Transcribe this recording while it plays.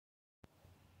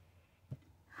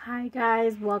Hi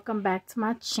guys, welcome back to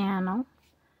my channel.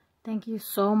 Thank you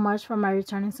so much for my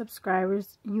returning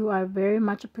subscribers. You are very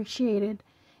much appreciated.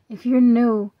 If you're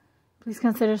new, please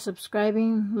consider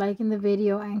subscribing, liking the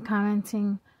video, and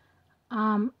commenting.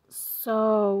 Yeah,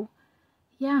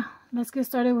 let's get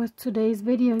started with today's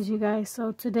videos, you guys.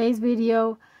 So today's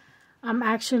video, I'm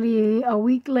actually a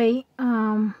week late.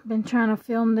 Been trying to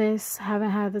film this,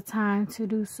 haven't had the time to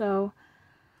do so.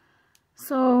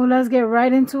 So let's get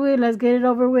right into it. Let's get it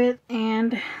over with.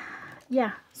 And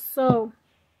yeah, so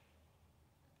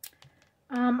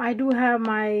I do have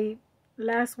my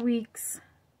week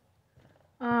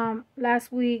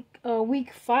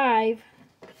 5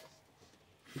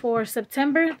 for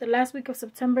September, the last week of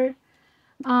September.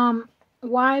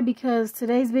 Why? Because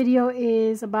today's video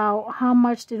is about how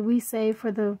much did we save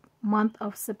for the month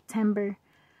of September.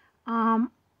 How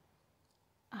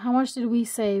much did we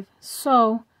save?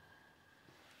 So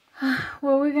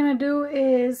what we're gonna do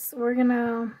is we're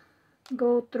gonna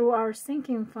go through our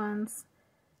sinking funds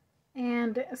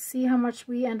and see how much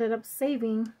we ended up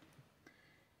saving.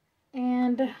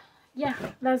 And yeah,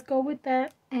 let's go with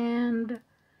that. And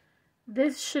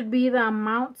this should be the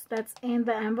amounts that's in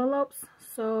the envelopes,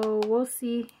 so we'll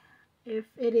see if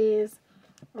it is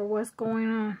or what's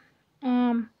going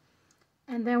on.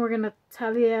 And then we're gonna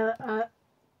tally it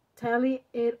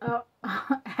up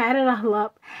add it all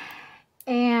up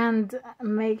and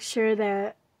make sure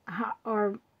that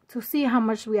or to see how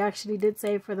much we actually did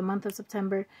save for the month of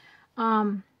September.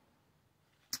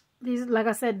 These, like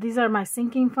I said, these are my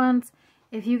sinking funds.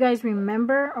 If you guys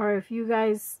remember, or if you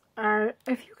guys are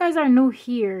new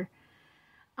here,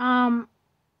 you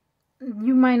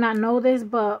might not know this,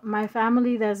 but my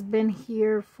family that's been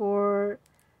here for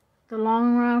the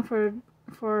long run,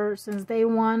 for since day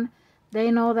one, they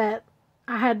know that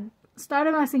I had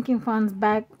started my sinking funds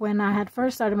back when I had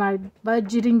first started my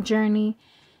budgeting journey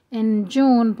in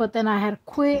June, but then I had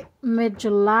quit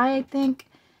mid-July, I think,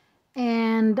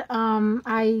 and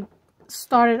I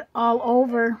started all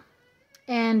over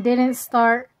and didn't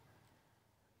start.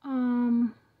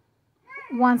 1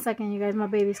 second, you guys, my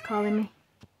baby's calling me.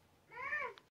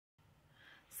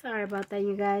 Sorry about that,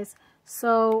 you guys.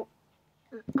 So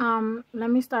let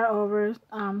me start over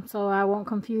so I won't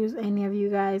confuse any of you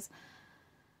guys.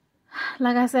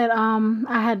 Like I said,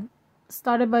 I had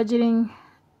started budgeting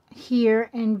here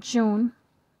in June.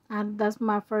 That's when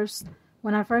I first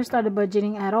started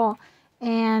budgeting at all,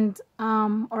 and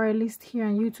or at least here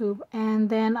on YouTube. And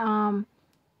then I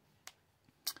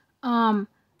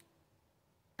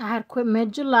had quit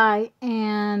mid-July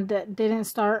and didn't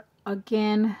start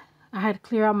again. I had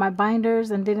cleared out my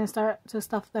binders and didn't start to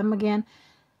stuff them again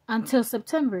until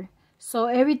September. So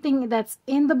everything that's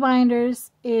in the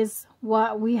binders is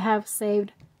what we have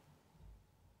saved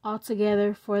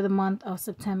altogether for the month of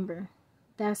September.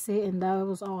 That's it, and that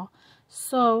was all.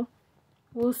 So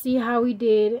we'll see how we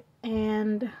did,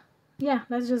 and yeah,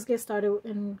 let's just get started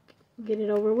and get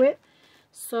it over with.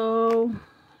 So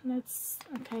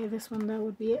okay, this one, that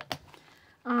would be it.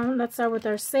 Let's start with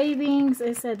our savings.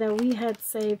 It said that we had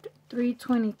saved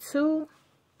 $322.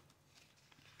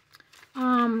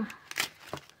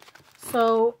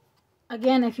 So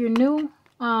again, if you're new,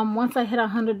 once I hit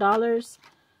 $100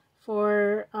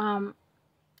 for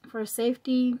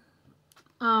safety,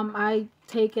 I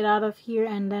take it out of here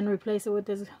and then replace it with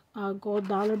this gold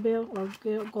dollar bill or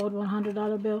gold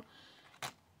 $100 bill.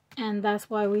 And that's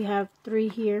why we have 3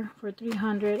 here for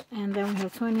 300, and then we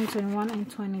have 20, 21, and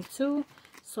 22.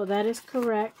 So that is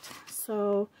correct.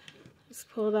 So let's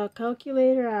pull the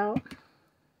calculator out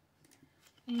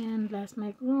and let's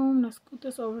make room. Let's scoot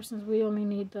this over since we only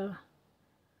need the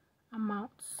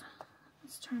amounts.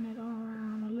 Let's turn it all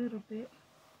around a little bit.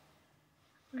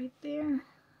 Right there.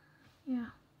 Yeah.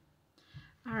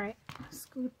 Alright.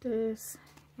 Scoot this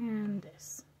and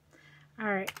this.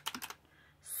 Alright.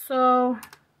 So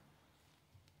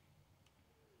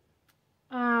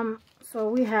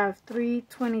we have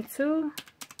 322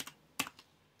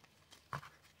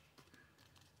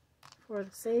 for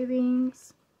the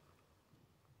savings.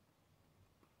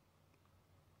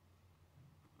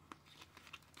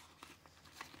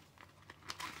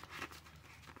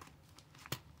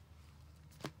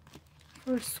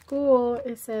 For school,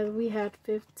 it said we had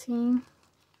 15,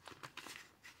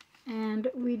 and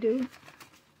we do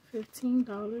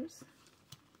 $15.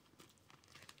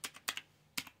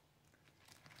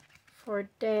 For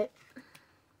debt,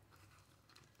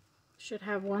 should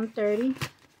have 130,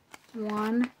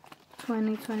 1,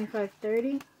 20, 25,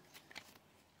 30.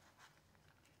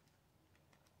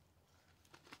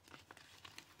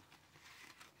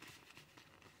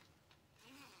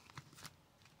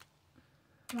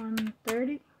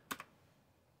 $130.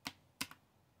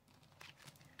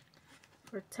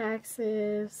 For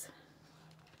taxes,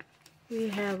 we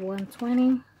have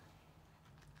 $120.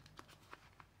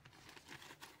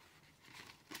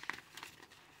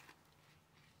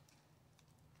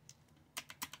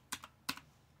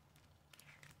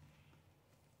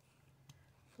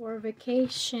 For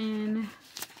vacation,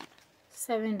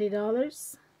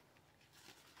 $70.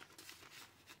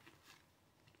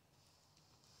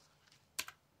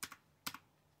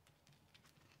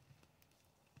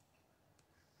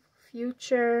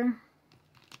 Future,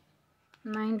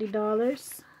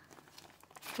 $90.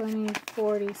 20,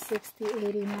 40, 60,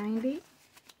 80, 90.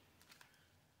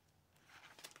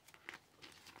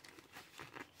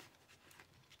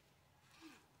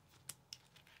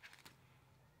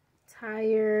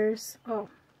 Tires, oh,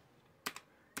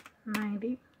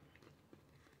 90.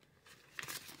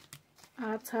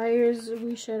 Tires,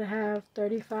 we should have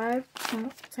 35,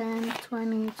 10,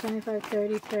 20, 25,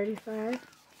 30, 35.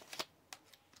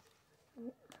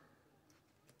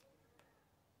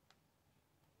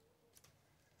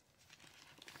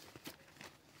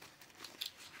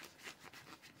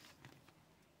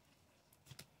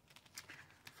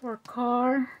 For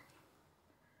car,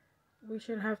 we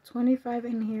should have 25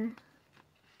 in here.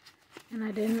 And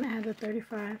I didn't add the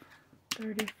 35.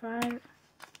 35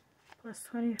 plus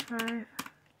 25.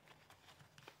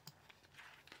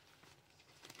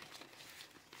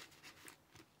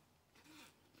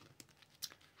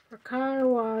 For car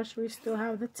wash, we still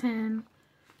have the 10,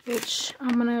 which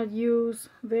I'm going to use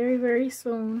very, very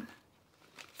soon.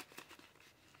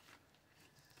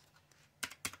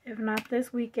 If not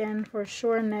this weekend, for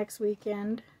sure next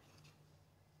weekend.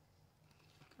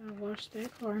 I'll wash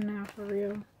that car now for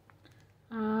real.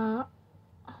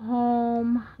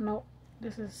 Home, no,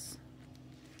 this is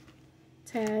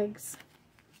tags,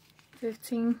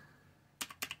 15.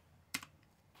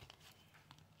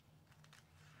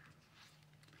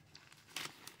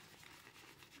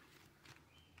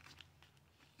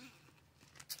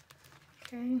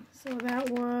 Okay, so that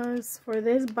was, for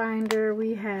this binder,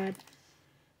 we had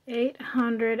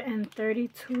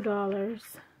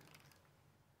 $832.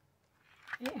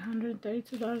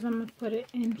 $832. I'm going to put it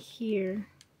in here.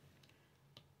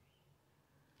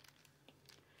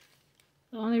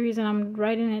 The only reason I'm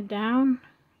writing it down,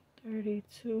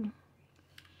 32,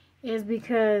 is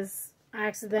because I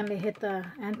accidentally hit the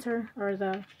enter or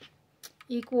the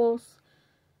equals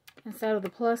instead of the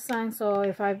plus sign. So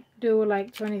if I do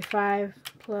like 25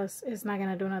 plus, it's not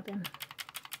going to do nothing.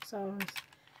 So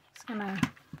it's going to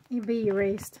be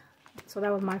erased. So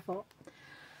that was my fault.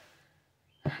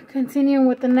 Continuing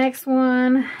with the next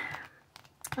one.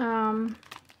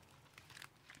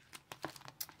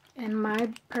 In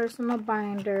my personal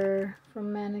binder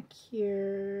from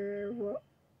manicure, well,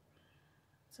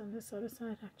 it's on this other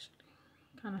side actually,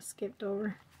 kind of skipped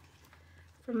over.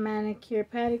 For manicure,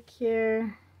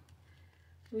 pedicure,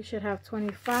 we should have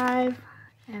 25,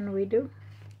 and we do.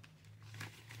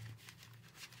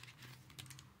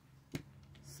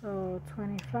 So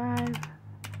 25.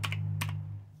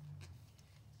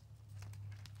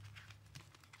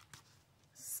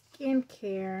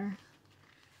 Skincare,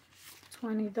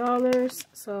 $20.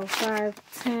 So 5,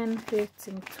 10,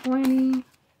 15, 20.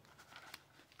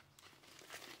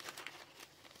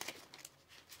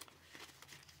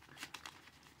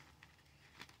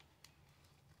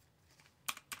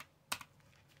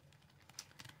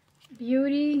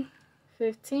 Beauty,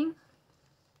 15.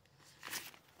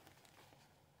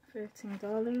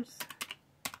 $15.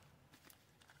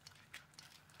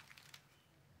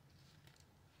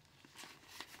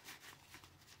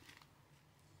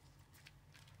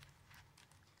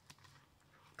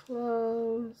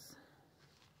 Clothes,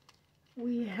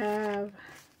 we have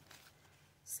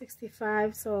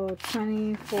 65, so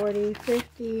 20, 40,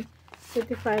 50,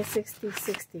 55, 60,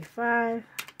 65.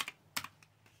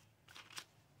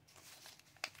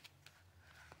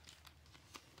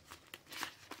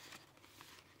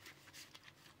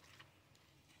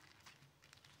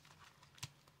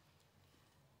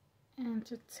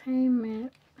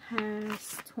 Entertainment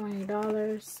has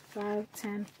 $20, 5,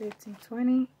 10, 15,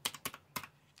 20.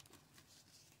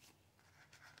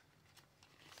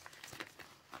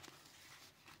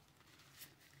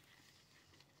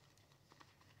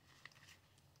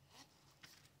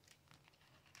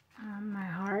 My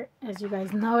heart, as you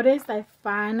guys noticed, I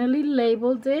finally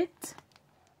labeled it.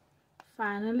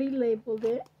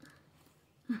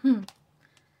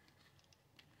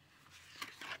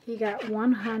 He got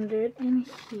 100 in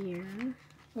here,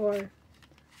 or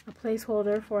a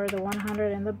placeholder for the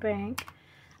 100 in the bank.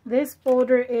 This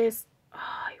folder is, oh,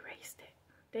 I erased it.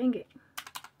 Dang it.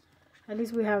 At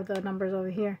least we have the numbers over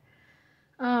here.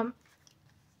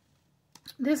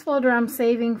 This folder I'm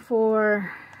saving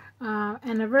for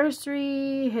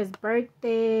anniversary, his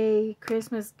birthday,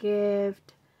 Christmas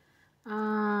gift,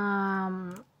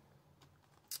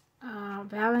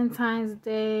 Valentine's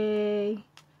Day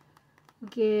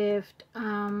gift,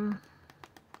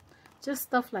 just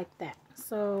stuff like that.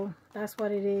 So that's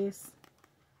what it is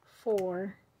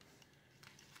for.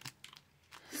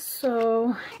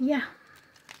 So yeah,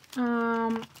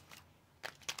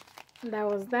 that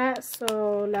was that.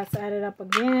 So let's add it up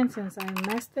again since I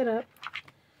messed it up.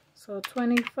 So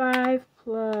 25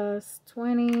 plus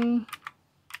 20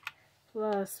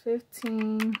 plus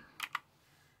 15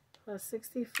 plus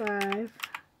 65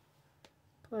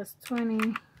 plus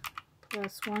 20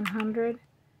 plus 100,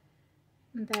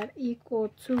 that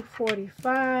equal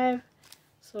 245.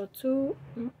 So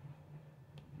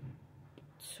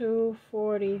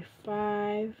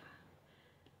 245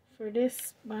 for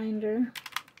this binder.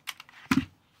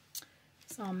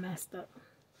 It's all messed up.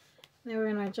 Then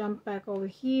we're gonna jump back over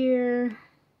here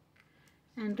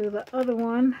and do the other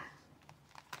one,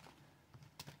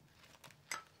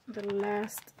 the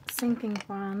last sinking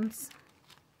funds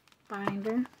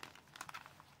binder.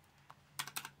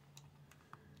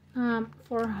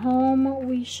 For home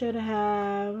we should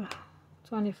have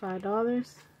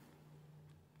 $25,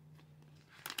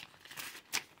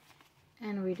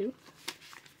 and we do.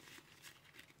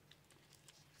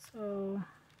 So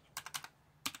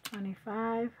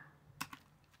 25.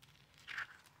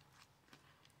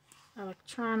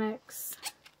 Electronics,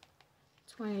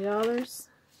 $20.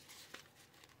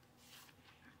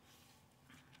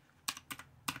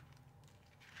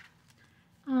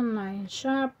 Online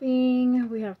shopping,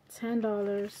 we have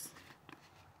 $10.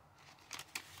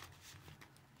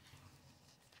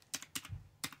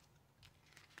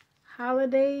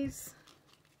 Holidays,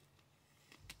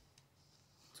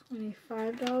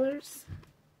 $25.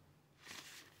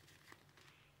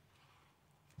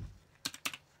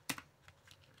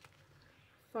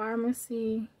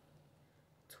 Pharmacy,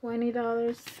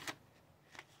 $20.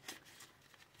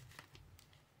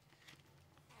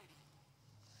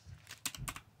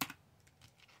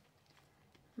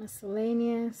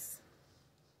 Miscellaneous,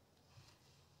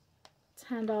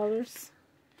 $10.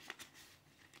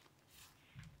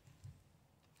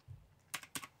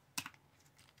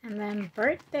 And then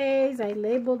birthdays, I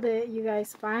labeled it, you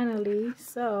guys, finally.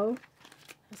 So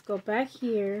let's go back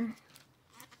here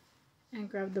and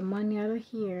grab the money out of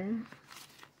here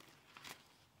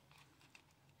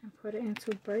and put it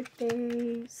into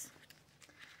birthdays.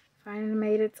 Finally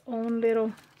made its own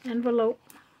little envelope.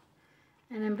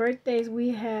 And in birthdays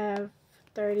we have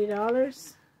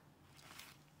 $30.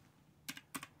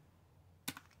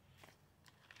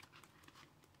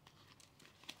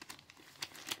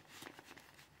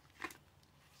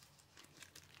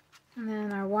 And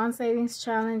then our one savings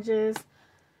challenges.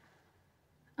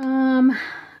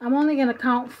 I'm only gonna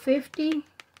count 50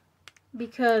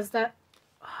 because that,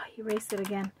 oh, he erased it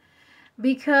again.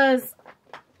 Because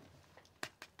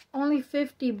only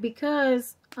 50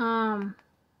 because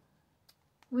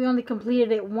we only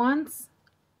completed it once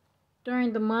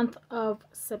during the month of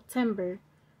September.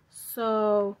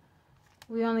 So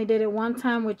we only did it one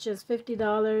time, which is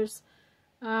 $50.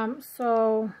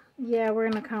 So yeah, we're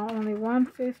gonna count only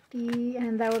 150,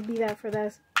 and that would be that for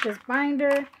this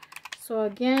binder. So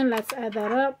again, let's add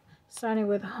that up, starting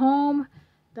with home.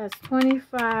 That's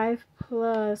 25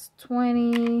 plus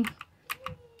 20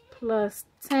 plus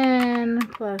 10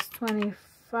 plus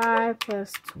 25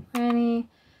 plus 20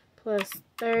 plus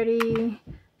 30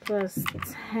 plus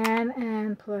 10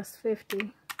 and plus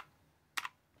 50.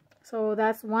 So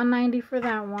that's 190 for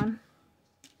that one.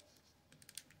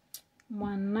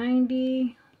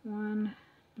 190,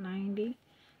 190.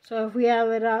 So if we add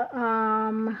it up,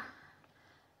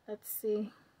 let's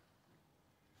see.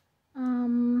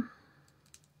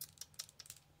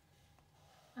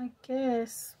 I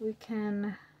guess we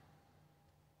can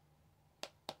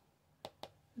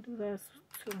do this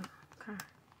too. Okay.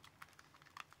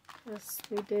 Yes,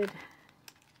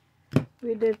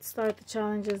 we did start the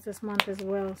challenges this month as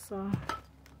well, so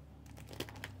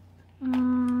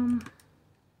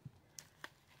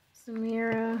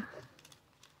Samira,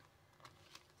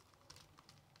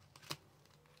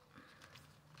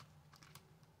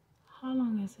 how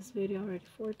long is this video already?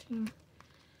 14.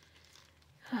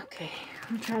 Okay,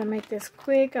 I'm trying to make this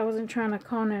quick. I wasn't trying to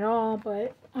count it all,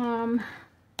 but I'm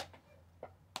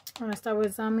gonna start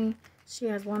with Zami. She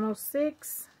has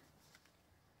 106.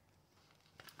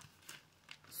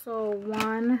 So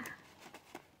 1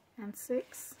 and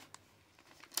 6.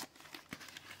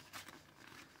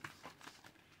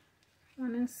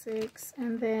 1 and 6.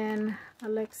 And then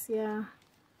Alexia,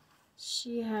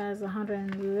 She has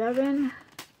 111.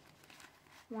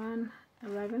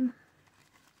 111.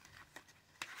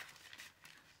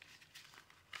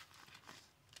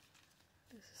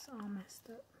 This is all messed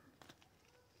up.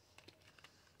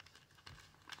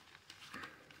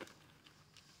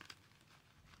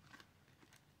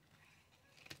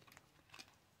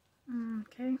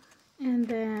 Okay, and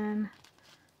then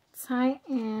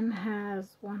Titan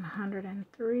has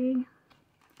 103.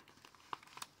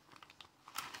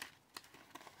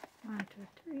 1, 2,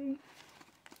 3.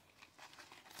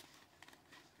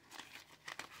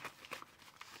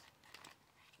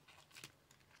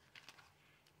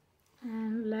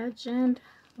 And Legend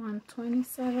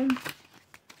 127.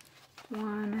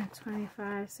 1,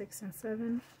 25, 6, and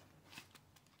 7.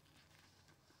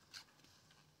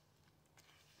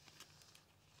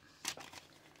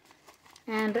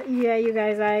 And yeah, you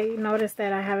guys, I noticed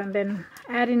that I haven't been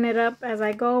adding it up as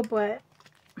I go, but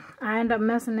I end up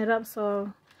messing it up,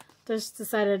 so just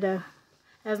decided to,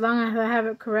 as long as I have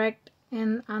it correct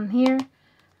on here,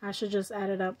 I should just add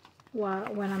it up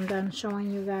when I'm done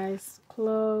showing you guys.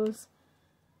 Close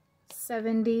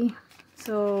 70,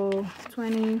 so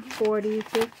 20, 40,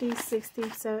 50, 60,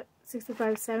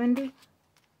 65, 70.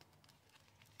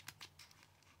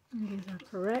 These are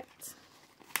correct.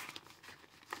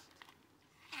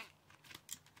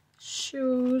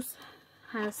 Shoes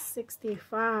has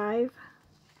 65.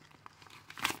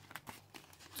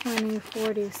 20,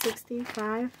 40,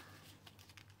 65.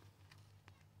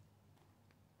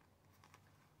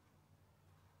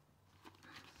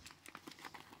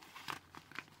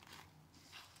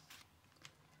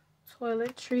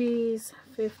 Toiletries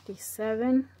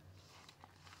 57.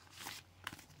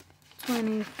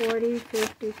 20, 40,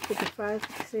 50, 55,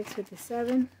 56,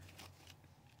 57.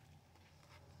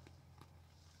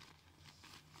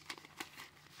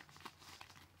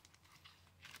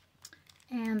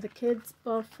 And the kids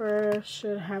buffer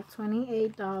should have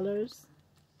 $28.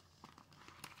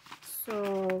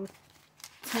 So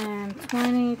 10,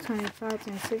 20, 25,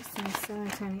 26, 27,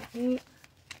 28.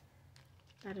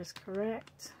 That is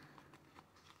correct.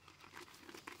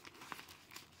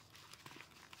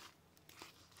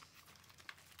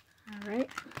 All right.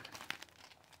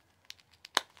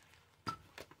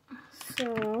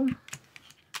 So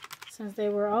since they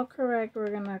were all correct, we're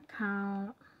gonna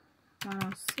count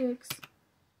 106,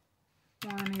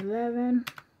 111,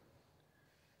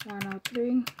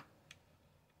 103,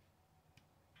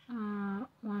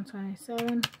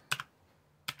 127,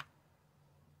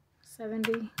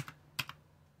 70,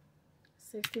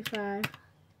 65,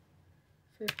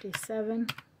 57,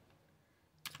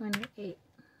 28.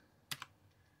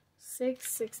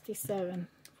 667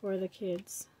 for the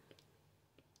kids.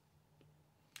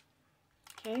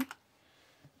 Okay,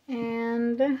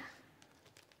 and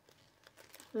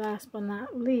last but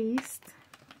not least,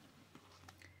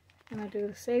 I'm gonna do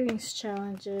the savings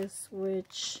challenges,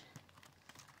 which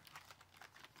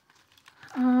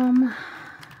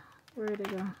where did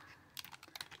it go?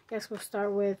 Guess we'll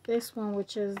start with this one,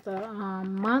 which is the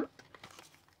month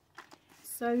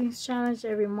savings challenge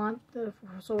every month.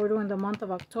 So we're doing the month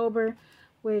of October,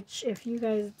 which, if you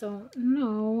guys don't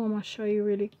know, I'm gonna show you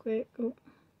really quick. Oh,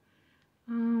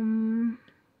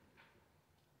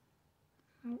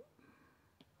 if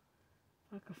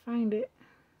I can find it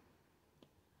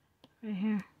right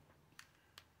here.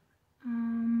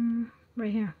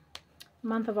 Right here,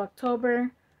 month of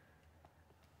October.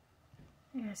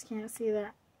 You guys can't see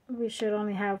that. We should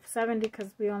only have 70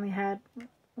 because we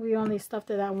only stuffed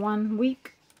it at 1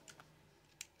 week.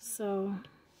 So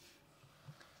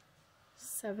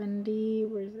 70,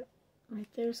 where is it? Right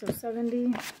there. So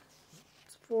 70,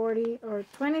 40, or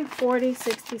 20, 40,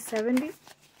 60, 70.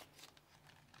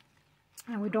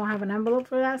 And we don't have an envelope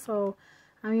for that, so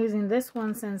I'm using this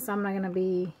one since I'm not going to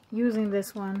be using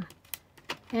this one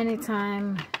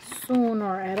anytime soon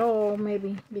or at all,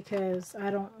 maybe, because I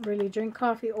don't really drink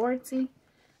coffee or tea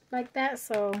like that,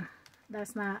 so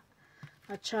that's not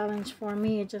a challenge for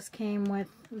me. It just came with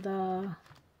the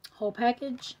whole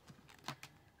package.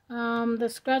 The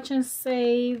scratch and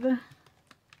save,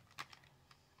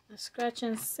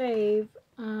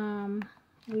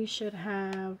 we should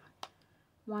have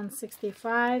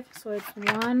 165, so it's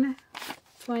 1,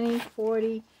 20,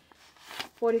 40,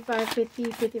 45,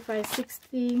 50, 55,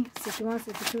 60, 61,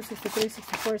 62, 63,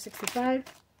 64, 65.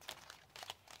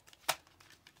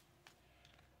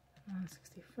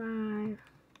 165.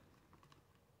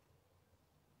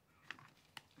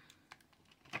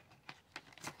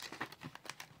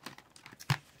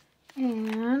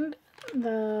 And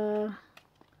the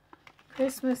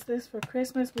Christmas list for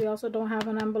Christmas, we also don't have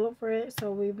an envelope for it,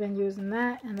 so we've been using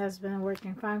that, and that's been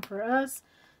working fine for us.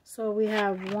 So we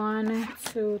have 1,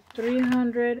 2,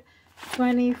 300,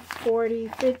 20, 40,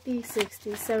 50,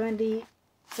 60, 70,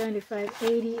 75,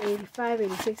 80, 85,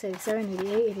 86, 87,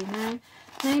 88, 89,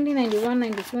 90, 91,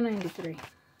 92, 93.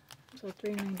 So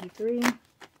 393.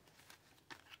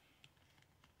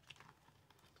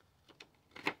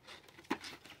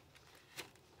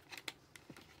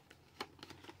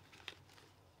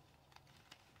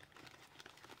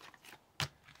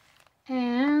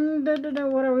 And what do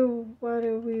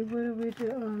we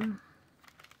do?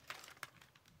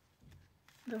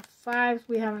 The 5s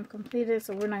we haven't completed,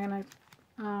 so we're not gonna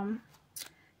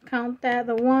count that.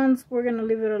 The 1s we're gonna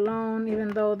leave it alone, even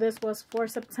though this was for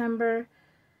September.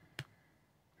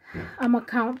 I'm gonna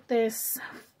count this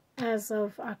as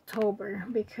of October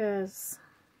because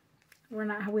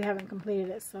we haven't completed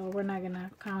it, so we're not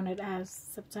gonna count it as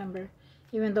September,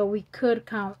 even though we could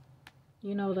count,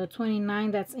 you know, the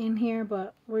 29 that's in here,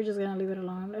 but we're just gonna leave it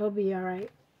alone. It'll be all right.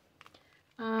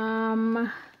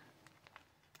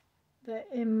 The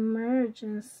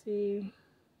emergency,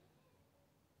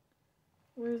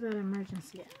 where's that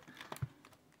emergency at?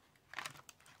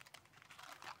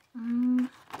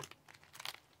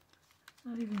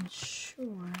 Not even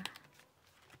sure.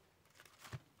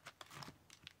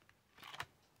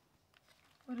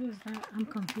 What is that? I'm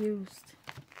confused.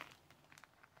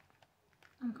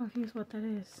 I'm confused what that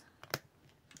is.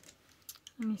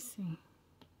 Let me see.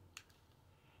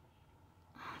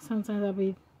 Sometimes I'll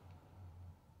be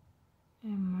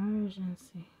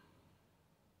emergency.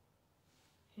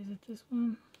 Is it this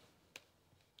one?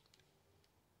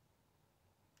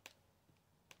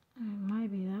 It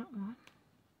might be that one.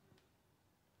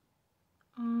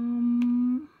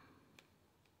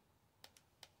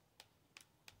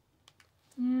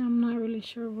 Yeah, I'm not really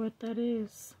sure what that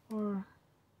is, or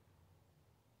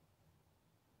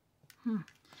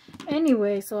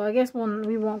anyway, so I guess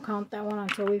we won't count that one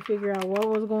until we figure out what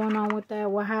was going on with that,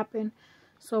 what happened.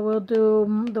 So we'll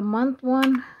do the month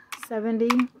one, 70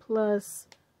 plus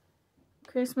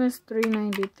Christmas,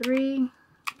 393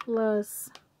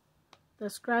 plus the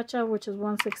scratch out, which is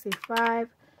 165,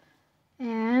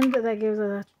 and that gives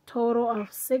us a total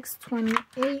of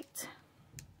 628.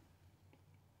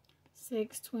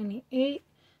 628.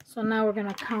 So now we're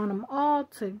gonna count them all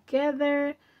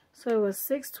together. So it was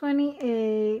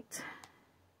 628.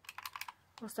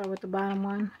 We'll start with the bottom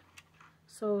one.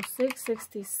 So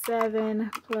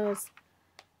 667 plus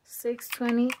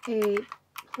 628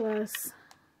 plus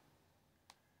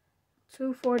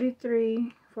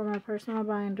 243 for my personal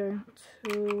binder.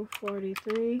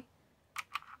 243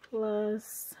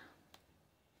 plus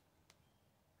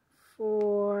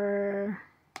for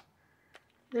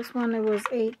this one, it was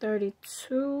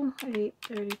 832.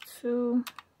 832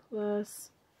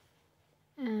 plus,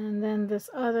 and then this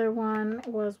other one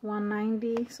was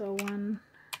 190. So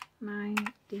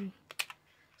 190.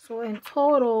 So in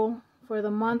total for the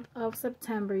month of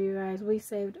September, you guys, we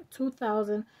saved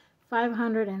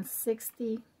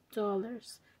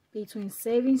 $2,560 between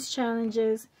savings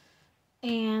challenges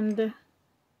and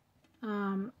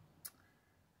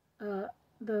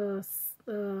the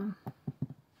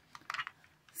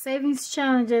savings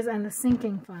challenges and the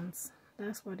sinking funds.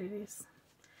 That's what it is.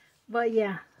 But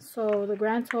yeah, so the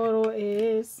grand total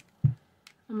is,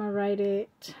 I'm gonna write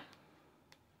it,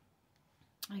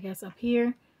 I guess, up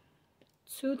here,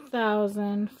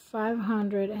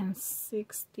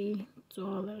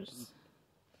 $2,560.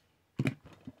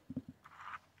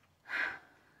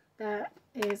 That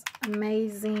is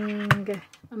amazing.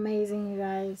 Amazing, you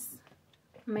guys.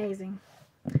 Amazing.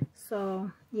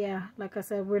 So yeah, like I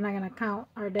said, we're not gonna count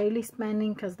our daily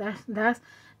spending because that's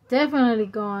definitely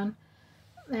gone,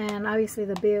 and obviously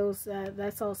the bills,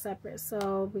 that's all separate.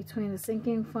 So between the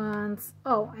sinking funds,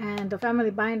 oh, and the family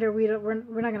binder,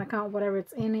 we're not gonna count whatever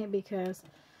it's in it, because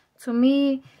to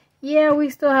me, yeah, we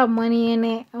still have money in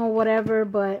it or whatever,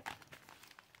 but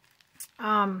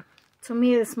to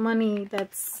me it's money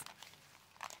that's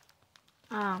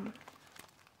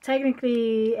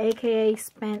technically aka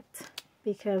spent,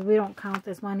 because we don't count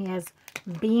this money as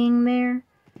being there,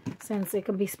 since it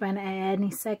could be spent at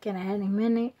any second, at any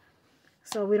minute.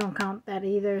 So we don't count that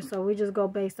either. So we just go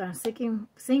based on sinking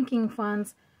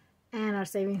funds and our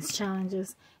savings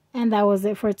challenges. And that was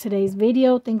it for today's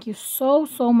video. Thank you so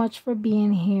much for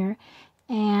being here,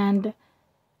 and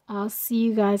I'll see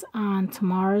you guys on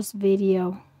tomorrow's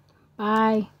video.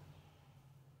 Bye.